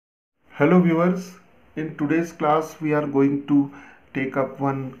Hello viewers, in today's class we are going to take up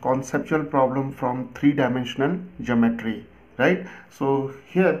one conceptual problem from three-dimensional geometry, right? So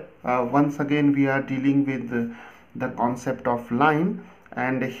here once again we are dealing with the concept of line,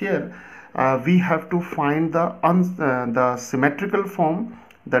 and here we have to find the symmetrical form,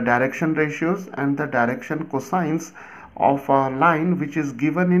 the direction ratios and the direction cosines of a line which is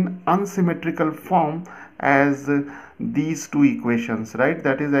given in unsymmetrical form as these two equations, right?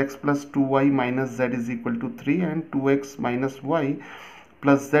 That is x plus 2y minus z is equal to 3 and 2x minus y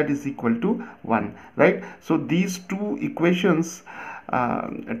plus z is equal to 1, right? So these two equations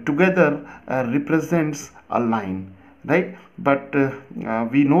together represents a line, right? But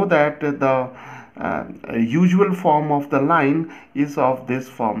we know that the usual form of the line is of this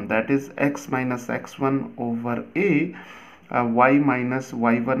form, that is x minus x1 over a, y minus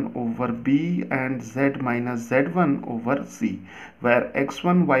y1 over b, and z minus z1 over c, where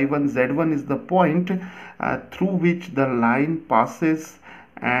x1 y1 z1 is the point through which the line passes,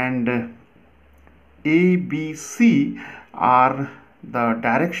 and a b c are the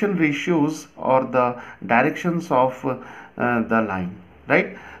direction ratios or the directions of the line,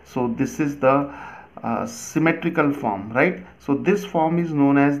 right? So this is the symmetrical form, right? So this form is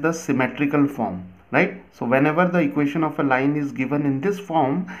known as the symmetrical form, right? So whenever the equation of a line is given in this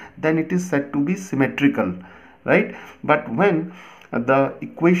form, then it is said to be symmetrical, right? But when the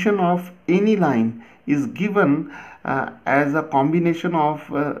equation of any line is given as a combination of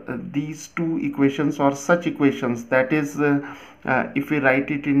these two equations or such equations, that is if we write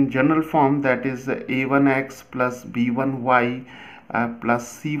it in general form, that is a1x plus b1y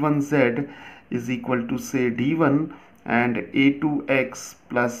plus c1z is equal to say d1, and a2x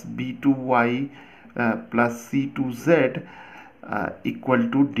plus b2y plus c2z equal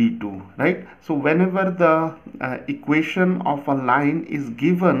to d2, right? So whenever the equation of a line is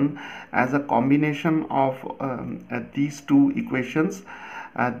given as a combination of these two equations,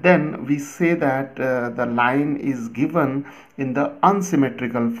 then we say that the line is given in the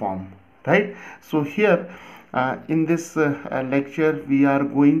unsymmetrical form, right? So here in this lecture we are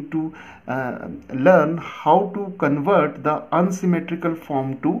going to learn how to convert the unsymmetrical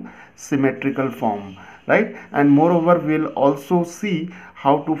form to symmetrical form, right? And moreover we'll also see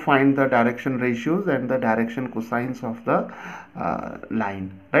how to find the direction ratios and the direction cosines of the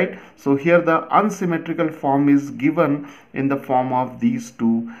line, right? So here the unsymmetrical form is given in the form of these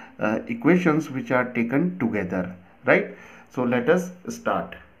two equations which are taken together, right? So let us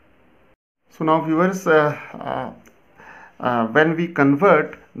start. So now viewers, when we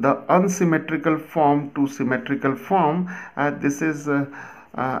convert the unsymmetrical form to symmetrical form, this is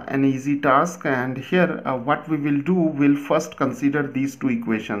an easy task, and here what we will do, we'll first consider these two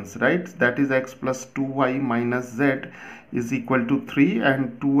equations, right? That is x plus 2y minus z is equal to 3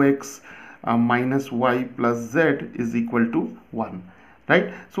 and 2x minus y plus z is equal to 1,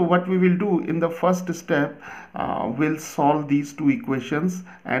 right? So what we will do in the first step, we'll solve these two equations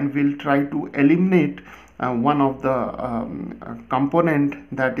and we'll try to eliminate one of the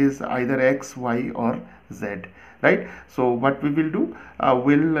component, that is either x, y or z, right? So what we will do,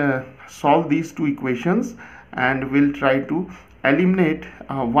 we'll solve these two equations and we'll try to eliminate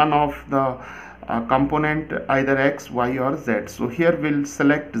one of the component, either x, y or z. So here we'll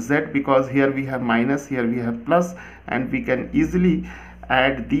select z because here we have minus, here we have plus, and we can easily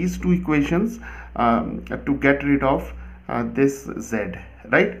add these two equations to get rid of this z,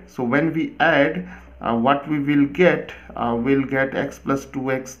 right? So when we add, what we will get, we'll get x plus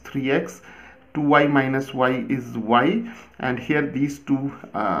 2x 3x, 2y minus y is y, and here these two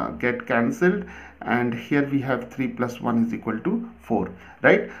get cancelled, and here we have 3 plus 1 is equal to 4,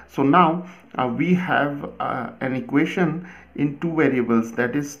 right? So now we have an equation in two variables,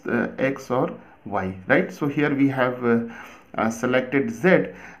 that is x or y, right? So here we have selected z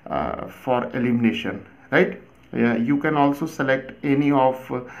for elimination, right? You can also select any of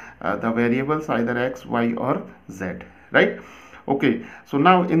the variables, either x, y or z, right? Okay, so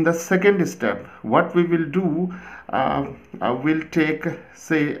now in the second step, what we will do, we'll take,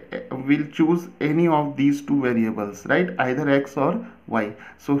 say, we'll choose any of these two variables, right? Either x or y.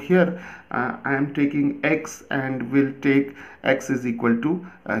 So here I am taking x, and we'll take x is equal to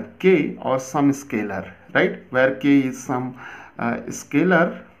k or some scalar, right? Where k is some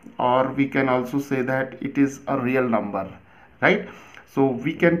scalar, or we can also say that it is a real number, right? So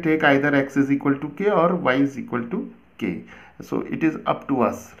we can take either x is equal to k or y is equal to k. So it is up to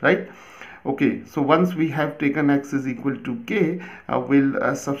us, right? Okay, so once we have taken x is equal to k,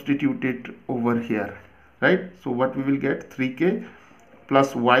 we'll substitute it over here, right? So what we will get, 3k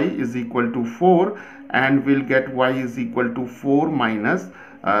plus y is equal to 4, and we'll get y is equal to 4 minus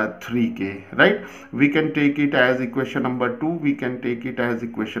 3k, right? We can take it as equation number 2, we can take it as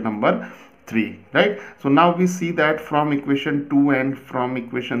equation number 3, right? So now we see that from equation 2 and from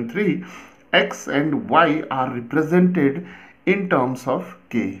equation 3, x and y are represented in terms of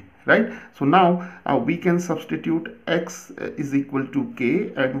k, right? So now we can substitute x is equal to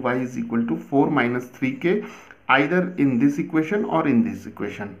k and y is equal to 4 minus 3k either in this equation or in this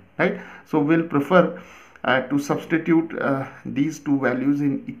equation, right? So we'll prefer to substitute these two values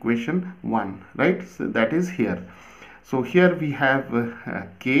in equation 1, right? So that is here. So here we have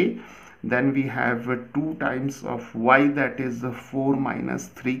k, then we have 2 times of y, that is 4 minus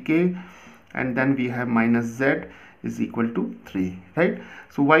 3k, and then we have minus z is equal to 3, right?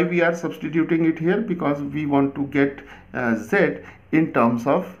 So why we are substituting it here? Because we want to get z in terms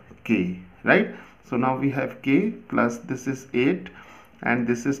of k, right? So now we have k plus this is 8 and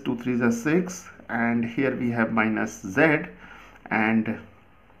this is 2 3s are 6, and here we have minus z, and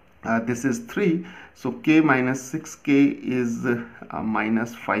this is 3. So k minus 6k is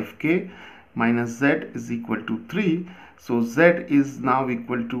minus 5k, minus z is equal to 3. So z is now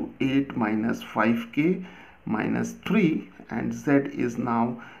equal to 8 minus 5k minus 3, and z is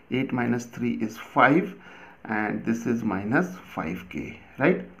now 8 minus 3 is 5, and this is minus 5k,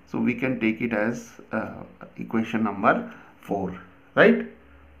 right? So we can take it as equation number 4, right?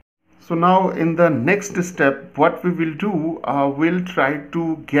 So now in the next step, what we will do, we'll try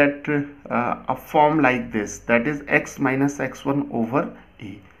to get a form like this, that is x minus x1 over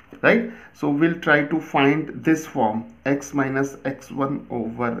a, right? So we'll try to find this form, x minus x1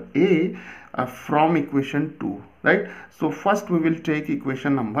 over a, from equation 2, right? So first we will take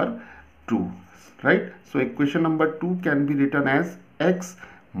equation number 2, right? So equation number 2 can be written as x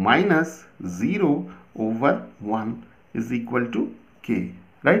minus 0 over 1 is equal to k,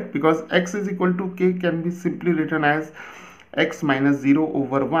 right? Because x is equal to k can be simply written as x minus 0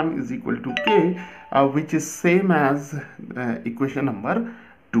 over 1 is equal to k, which is same as equation number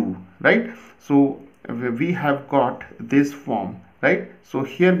 2, right? So we have got this form, right? So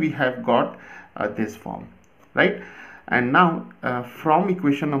here we have got this form, right? And now from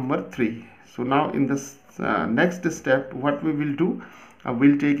equation number 3, so now in this next step, what we will do,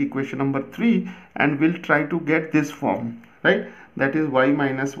 we'll take equation number 3 and we'll try to get this form, right? That is y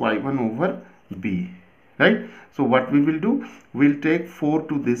minus y1 over b, right? So what we will do, we'll take 4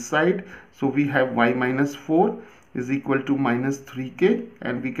 to this side, so we have y minus 4 is equal to minus 3k,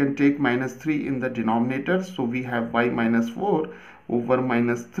 and we can take minus 3 in the denominator, so we have y minus 4 over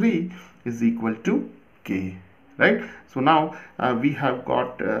minus 3 is equal to k, right? So now we have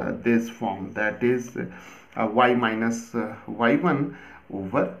got this form, that is y minus y1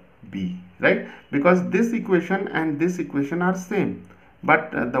 over b, right? Because this equation and this equation are same,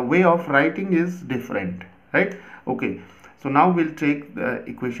 but the way of writing is different, right? Okay, so now we'll take the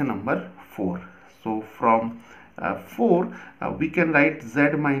equation number 4. So from 4 we can write z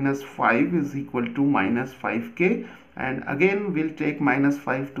minus 5 is equal to minus 5k, and again we'll take minus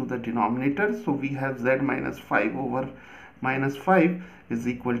 5 to the denominator, so we have z minus 5 over minus 5 is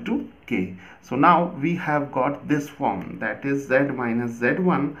equal to k. So now we have got this form, that is z minus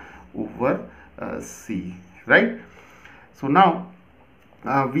z1 over c, right? So now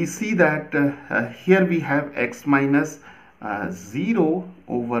we see that here we have x minus 0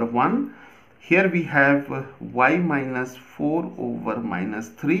 over 1, here we have y minus 4 over minus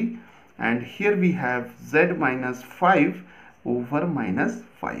 3, and here we have z minus 5 over minus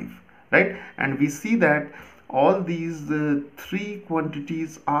 5, right? And we see that all these three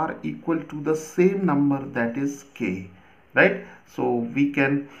quantities are equal to the same number, that is k, right? So we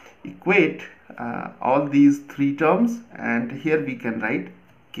can equate all these three terms, and here we can write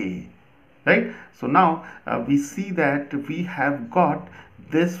k, right? So now we see that we have got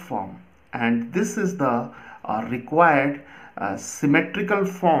this form, and this is the required symmetrical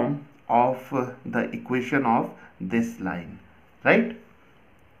form of the equation of this line, right?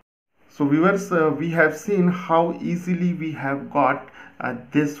 So viewers, we have seen how easily we have got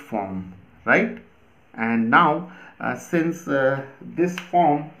this form, right? And now since this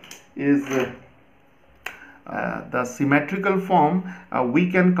form is the symmetrical form, we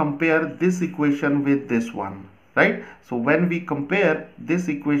can compare this equation with this one, right? So when we compare this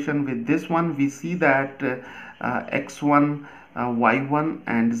equation with this one, we see that x1, y1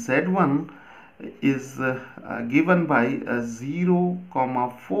 and z1 is given by 0,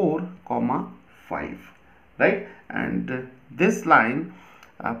 4, 5, right? And this line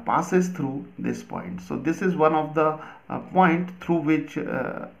passes through this point. So this is one of the point through which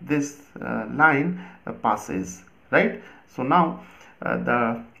this line passes, right? So now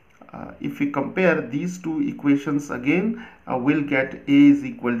the if we compare these two equations again, we'll get A is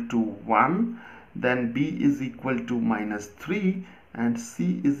equal to 1, then B is equal to -3, and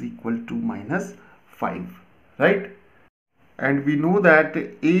C is equal to -5, right? And we know that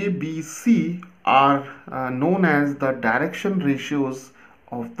A, B, C are known as the direction ratios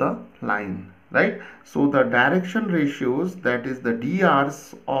of the line, right? So the direction ratios, that is the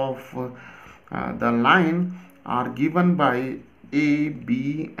DRs of the line, are given by A,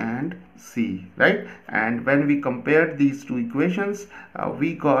 B and C, right? And when we compared these two equations,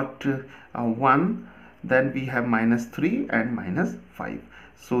 we got 1, then we have -3 and -5.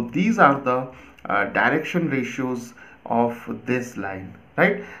 So these are the direction ratios of this line,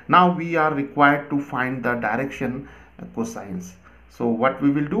 right? Now we are required to find the direction cosines. So what we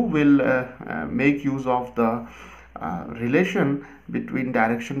will do, we'll make use of the relation between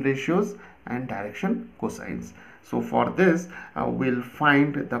direction ratios and direction cosines. So for this, we'll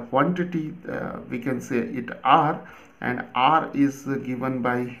find the quantity, we can say it R, and R is given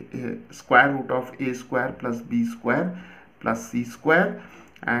by square root of a square plus b square plus c square.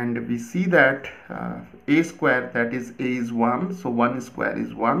 And we see that a square, that is a is 1, so 1 square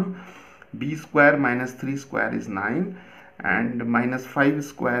is 1, b square minus 3 square is 9, and minus 5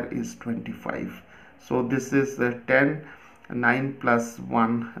 square is 25. So this is 10, 9 plus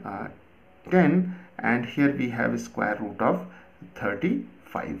 1, 10, and here we have a square root of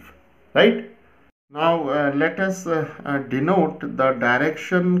 35, right? Now let us denote the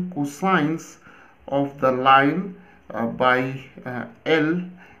direction cosines of the line by L,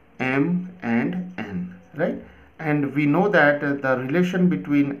 M and N, right? And we know that the relation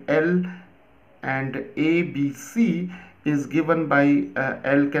between L and A, B, C is given by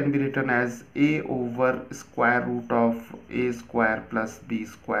L can be written as A over square root of A square plus B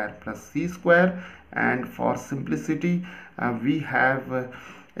square plus C square, and for simplicity we have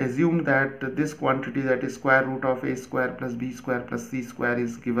assume that this quantity, that is square root of a square plus b square plus c square,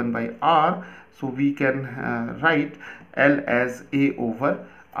 is given by R. So we can write L as a over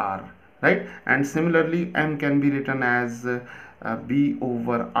R, right? And similarly m can be written as b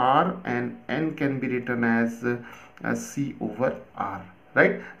over R, and n can be written as c over R,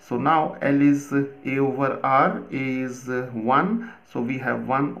 right? So now L is a over R, a is 1, so we have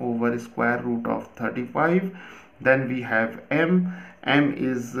 1 over square root of 35. Then we have m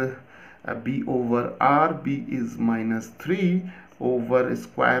is b over R, b is minus 3 over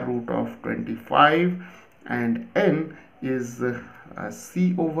square root of 25, and n is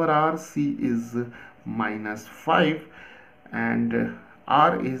c over R, c is minus 5, and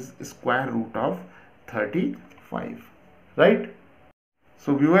R is square root of 35, right?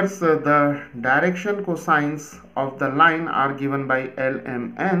 So viewers, the direction cosines of the line are given by L,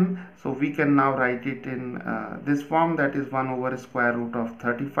 M, N. So we can now write it in this form, that is 1 over square root of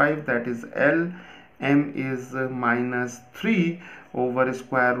 35, that is L. M is minus 3 over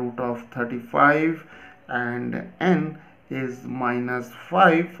square root of 35, and N is minus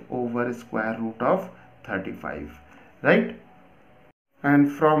 5 over square root of 35, right?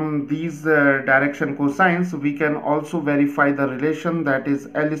 And from these direction cosines, we can also verify the relation, that is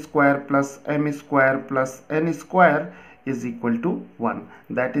L square plus M square plus N square is equal to 1.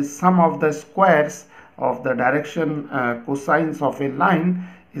 That is, sum of the squares of the direction cosines of a line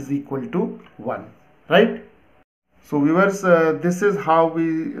is equal to 1, right? So viewers, this is how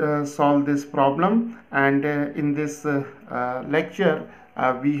we solve this problem, and in this lecture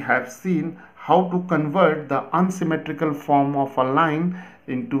we have seen how to convert the unsymmetrical form of a line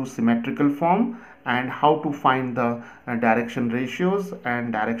into symmetrical form, and how to find the direction ratios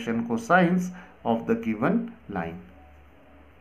and direction cosines of the given line.